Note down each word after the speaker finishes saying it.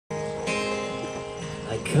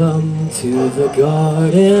I come to the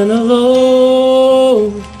garden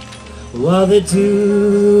alone, while the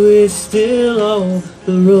dew is still on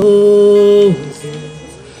the roses,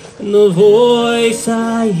 and the voice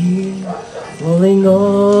I hear falling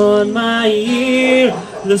on my ear,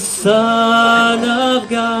 the Son of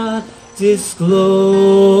God discloses.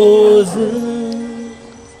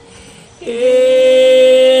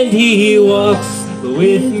 And he walks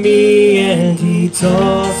with me, and he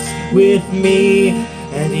talks with me,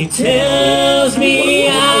 and he tells me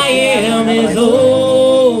I am his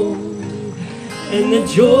own. And the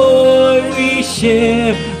joy we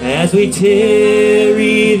share as we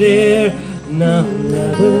tarry there, none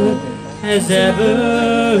never has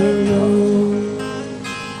ever known.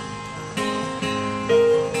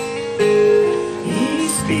 He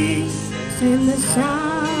speaks, and the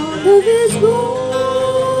sound of his voice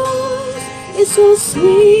is so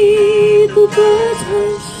sweet, the birds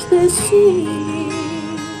hush their singing,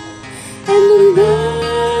 and the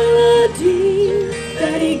melody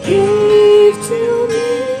that he gave to me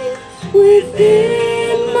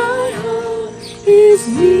within my heart is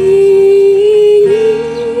ringing.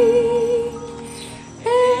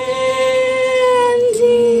 And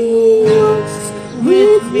he walks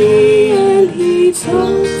with me, and he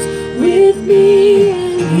talks with me,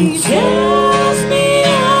 and he tells me I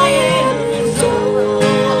am his own.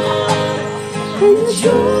 And the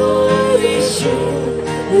joy we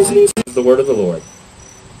share as we the word of the Lord.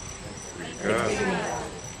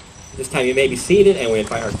 This time you may be seated, and we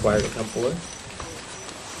invite our choir to come forward.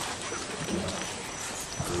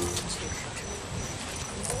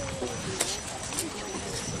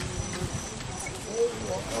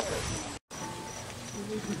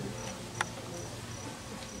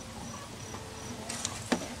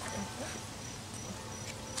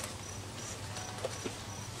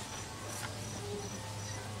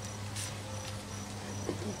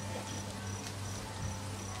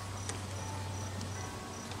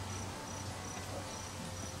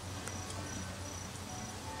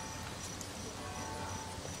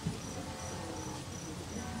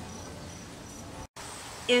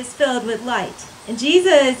 Is filled with light, and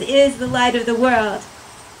Jesus is the light of the world,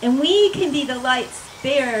 and we can be the light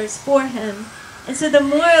bearers for him. And so the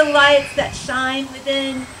more lights that shine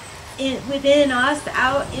within us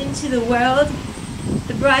out into the world,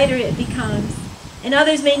 the brighter it becomes. And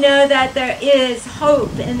others may know that there is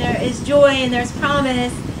hope, and there is joy, and there's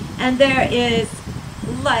promise, and there is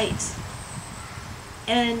light,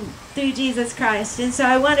 and through Jesus Christ. And so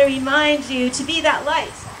I want to remind you to be that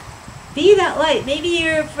light. Be that light. Maybe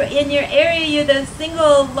you're in your area, you're the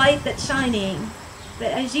single light that's shining.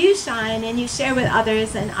 But as you shine and you share with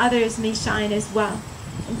others, and others may shine as well,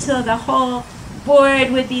 until the whole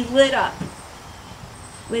board would be lit up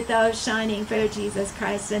with those shining for Jesus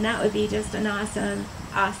Christ. And that would be just an awesome,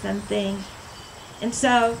 awesome thing. And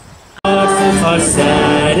so, are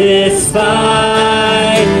satisfied,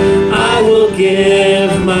 I will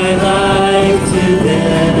give my life to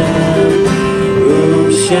them.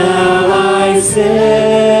 Whom shall I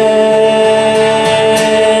send?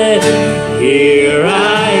 Here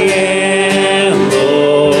I am,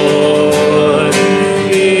 Lord.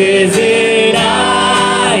 Is it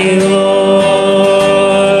I,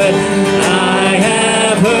 Lord? I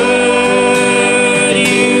have heard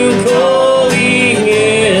you calling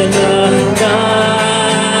in the night,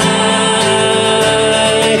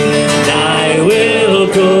 and I will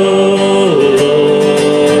go, Lord.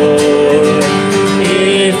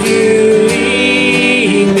 If you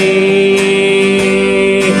lead me,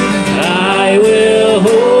 I will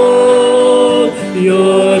hold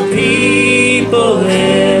your people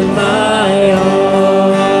in my arms.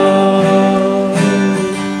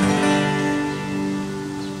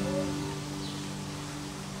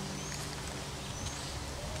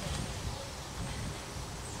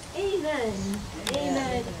 amen.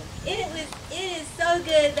 Amen. It is so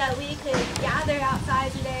good that we could gather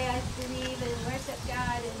outside today, I believe, and worship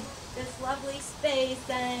God in this lovely space.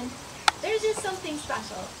 And there's just something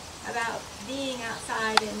special about being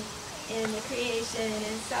outside in the creation.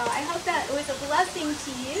 And so I hope that it was a blessing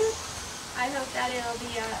to you. I hope that it'll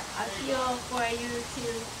be a fuel for you to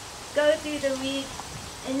go through the week.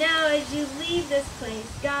 And now as you leave this place,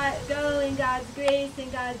 go in God's grace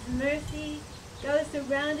and God's mercy. Go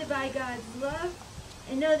surrounded by God's love.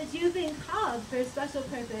 And know that you've been called for a special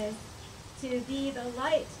purpose, to be the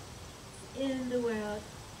light in the world.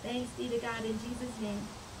 Thanks be to God in Jesus' name.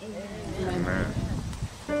 Amen.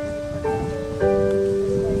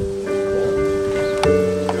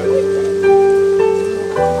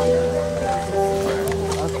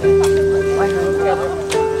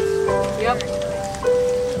 Yep.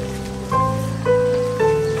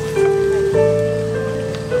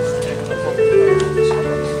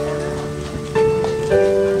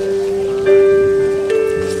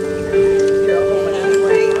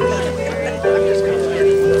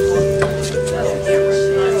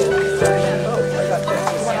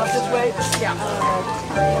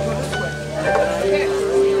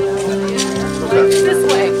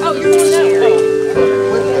 This way. Oh, you're